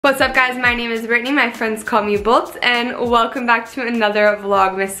What's up guys, my name is Brittany, my friends call me Bolt, and welcome back to another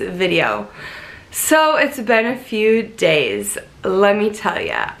Vlogmas video. So it's been a few days, let me tell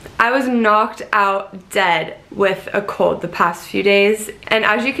ya. I was knocked out dead with a cold the past few days, and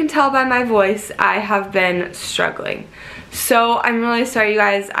as you can tell by my voice, I have been struggling. So I'm really sorry you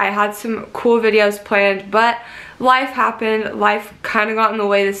guys, I had some cool videos planned, but life happened. Life kind of got in the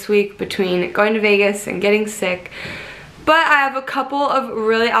way this week between going to Vegas and getting sick. But I have a couple of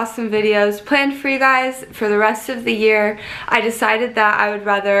really awesome videos planned for you guys for the rest of the year. I decided that I would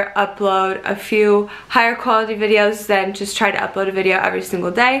rather upload a few higher quality videos than just try to upload a video every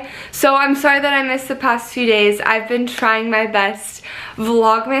single day. So I'm sorry that I missed the past few days. I've been trying my best.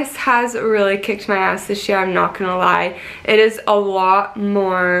 Vlogmas has really kicked my ass this year, I'm not gonna lie. It is a lot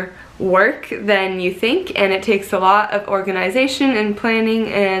more work than you think, and it takes a lot of organization and planning,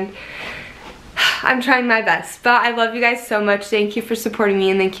 and I'm trying my best, but I love you guys so much. Thank you for supporting me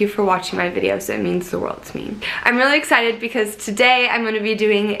and thank you for watching my videos. It means the world to me. I'm really excited because today I'm going to be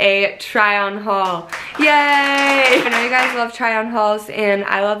doing a try-on haul. Yay! I know you guys love try-on hauls and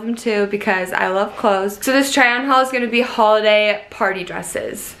I love them too because I love clothes. So this try-on haul is going to be holiday party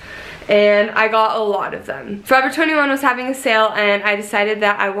dresses. And I got a lot of them. Forever 21 was having a sale and I decided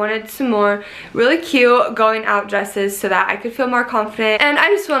that I wanted some more really cute going out dresses so that I could feel more confident. And I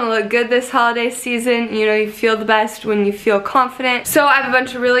just want to look good this holiday season. You know, you feel the best when you feel confident. So I have a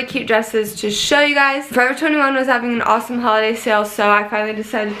bunch of really cute dresses to show you guys. Forever 21 was having an awesome holiday sale, so I finally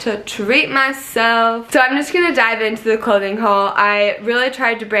decided to treat myself. So I'm just going to dive into the clothing haul. I really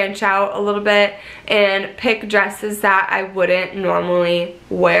tried to branch out a little bit and pick dresses that I wouldn't normally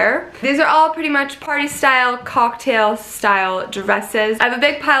wear. These are all pretty much party style, cocktail style dresses. I have a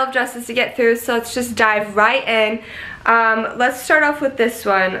big pile of dresses to get through, so let's just dive right in. Let's start off with this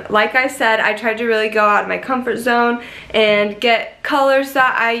one. Like I said, I tried to really go out of my comfort zone and get colors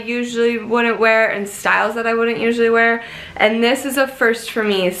that I usually wouldn't wear and styles that I wouldn't usually wear, and this is a first for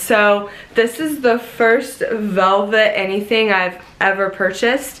me. So this is the first velvet anything I've ever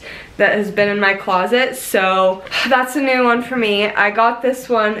purchased that has been in my closet, so that's a new one for me. I got this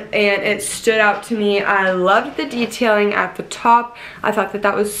one and it stood out to me. I loved the detailing at the top. I thought that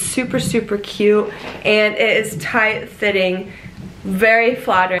that was super cute, and it is tight fitting, very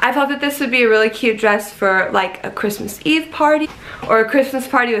flattering. I thought that this would be a really cute dress for like a Christmas Eve party or a Christmas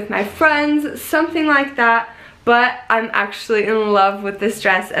party with my friends, something like that. But I'm actually in love with this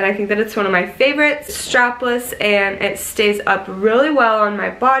dress and I think that it's one of my favorites. It's strapless and it stays up really well on my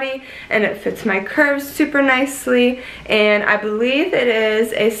body and it fits my curves super nicely, and I believe it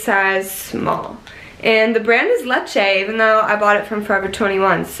is a size small. And the brand is Leche, even though I bought it from Forever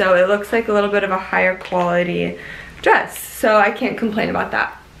 21, so it looks like a little bit of a higher quality dress, so I can't complain about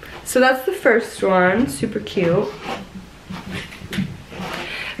that. So that's the first one, super cute.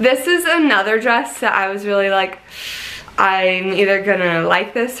 This is another dress that I was really like, I'm either gonna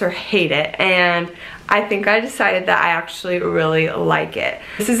like this or hate it, and I think I decided that I actually really like it.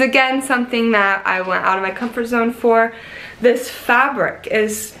 This is again something that I went out of my comfort zone for. This fabric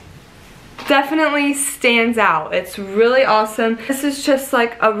is definitely stands out. It's really awesome. This is just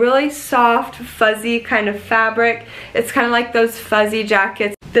like a really soft, fuzzy kind of fabric. It's kind of like those fuzzy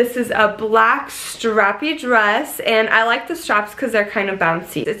jackets. This is a black strappy dress, and I like the straps because they're kind of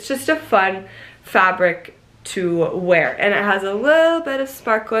bouncy. It's just a fun fabric to wear, and it has a little bit of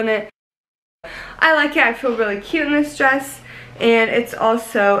sparkle in it. I like it. I feel really cute in this dress, and it's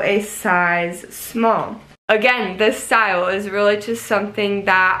also a size small. Again, this style is really just something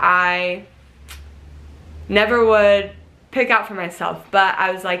that I never would pick out for myself, but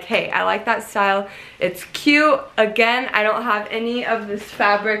I was like, hey, I like that style, it's cute. Again, I don't have any of this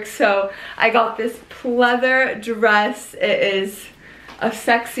fabric, so I got this pleather dress. It is a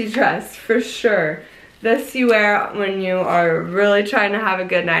sexy dress for sure. This you wear when you are really trying to have a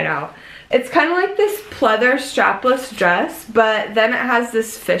good night out. It's kind of like this pleather strapless dress, but then it has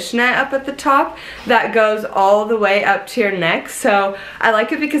this fishnet up at the top that goes all the way up to your neck. So I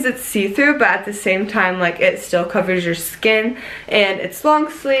like it because it's see-through, but at the same time, like, it still covers your skin, and it's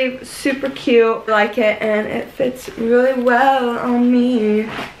long sleeve, super cute. I like it, and it fits really well on me.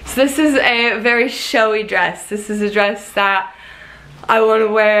 So this is a very showy dress. This is a dress that I want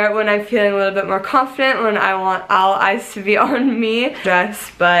to wear when I'm feeling a little bit more confident, when I want all eyes to be on me.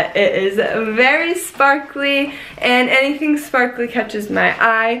 Dress, but it is very sparkly, and anything sparkly catches my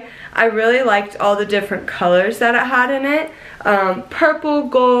eye. I really liked all the different colors that it had in it. Purple,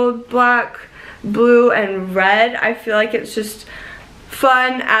 gold, black, blue, and red. I feel like it's just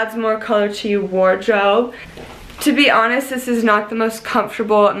fun, adds more color to your wardrobe. To be honest, this is not the most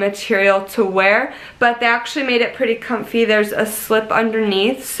comfortable material to wear, but they actually made it pretty comfy. There's a slip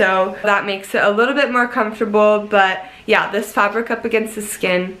underneath, so that makes it a little bit more comfortable. But yeah, this fabric up against the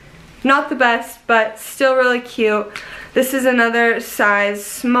skin, not the best, but still really cute. This is another size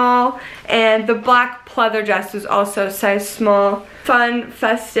small, and the black pleather dress is also size small. Fun,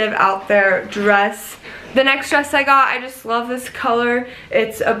 festive, out there dress. The next dress I got, I just love this color.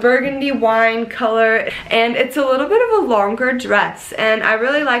 It's a burgundy wine color, and it's a little bit of a longer dress, and I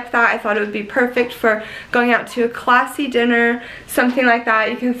really like that. I thought it would be perfect for going out to a classy dinner, something like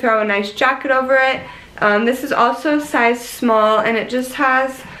that. You can throw a nice jacket over it. This is also size small, and it just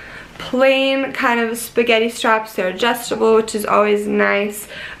has plain kind of spaghetti straps. They're adjustable, which is always nice,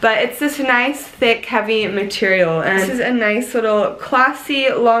 but it's this nice thick heavy material, and this is a nice little classy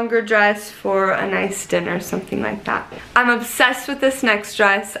longer dress for a nice dinner, something like that. I'm obsessed with this next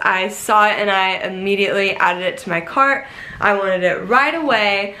dress. I saw it and I immediately added it to my cart. I wanted it right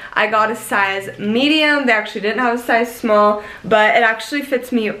away. I got a size medium. They actually didn't have a size small, but it actually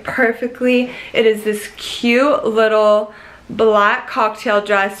fits me perfectly. It is this cute little black cocktail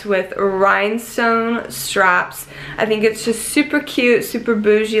dress with rhinestone straps. I think it's just super cute, super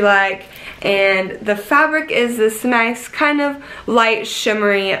bougie like, and the fabric is this nice kind of light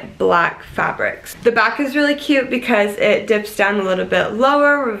shimmery black fabric. The back is really cute because it dips down a little bit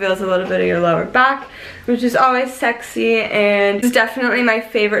lower, reveals a little bit of your lower back, which is always sexy, and it's definitely my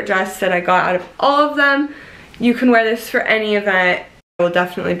favorite dress that I got out of all of them. You can wear this for any event. I will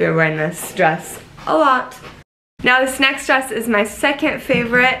definitely be wearing this dress a lot. Now this next dress is my second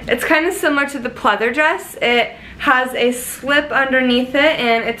favorite. It's kind of similar to the pleather dress. It has a slip underneath it,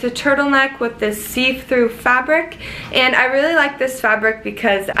 and it's a turtleneck with this see-through fabric, and I really like this fabric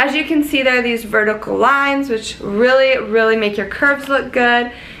because as you can see there are these vertical lines which really make your curves look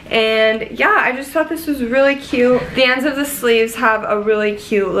good. And yeah, I just thought this was really cute. The ends of the sleeves have a really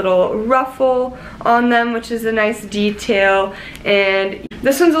cute little ruffle on them, which is a nice detail. And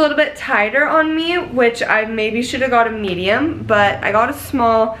this one's a little bit tighter on me, which I maybe should have got a medium, but I got a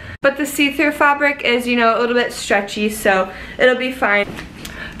small. But the see-through fabric is, you know, a little bit stretchy, so it'll be fine.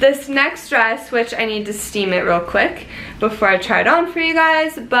 This next dress, which I need to steam it real quick before I try it on for you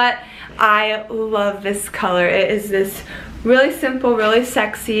guys, but I love this color. It is this really simple, really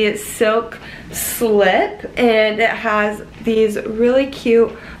sexy silk slip, and it has these really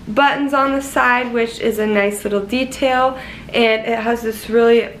cute buttons on the side, which is a nice little detail, and it has this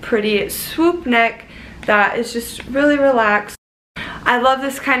really pretty swoop neck that is just really relaxed. I love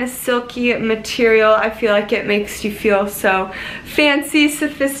this kind of silky material. I feel like it makes you feel so fancy,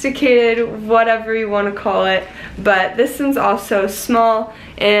 sophisticated, whatever you want to call it. But this one's also small,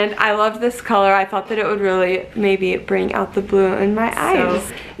 and I love this color. I thought that it would really maybe bring out the blue in my eyes.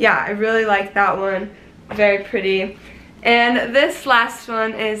 So, yeah, I really like that one. Very pretty. And this last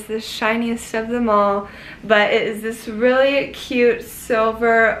one is the shiniest of them all, but it is this really cute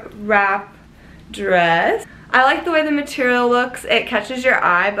silver wrap dress. I like the way the material looks. It catches your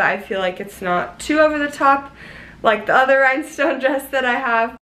eye, but I feel like it's not too over the top like the other rhinestone dress that I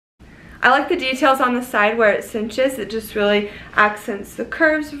have. I like the details on the side where it cinches. It just really accents the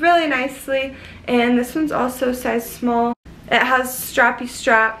curves really nicely. And this one's also size small. It has strappy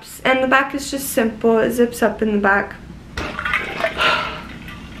straps, and the back is just simple. It zips up in the back.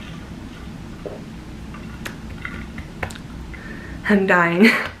 I'm dying.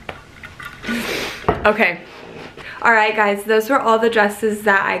 Okay. Alright guys, those were all the dresses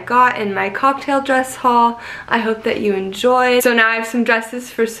that I got in my cocktail dress haul. I hope that you enjoyed. So now I have some dresses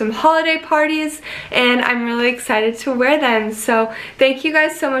for some holiday parties, and I'm really excited to wear them. So thank you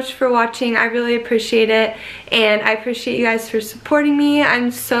guys so much for watching. I really appreciate it, and I appreciate you guys for supporting me. I'm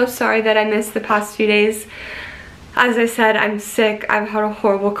so sorry that I missed the past few days. As I said, I'm sick. I've had a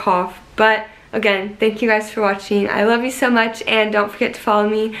horrible cough, but again, thank you guys for watching. I love you so much, and don't forget to follow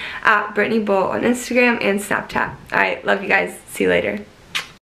me at Brittany Bolt on Instagram and Snapchat. Alright, love you guys. See you later.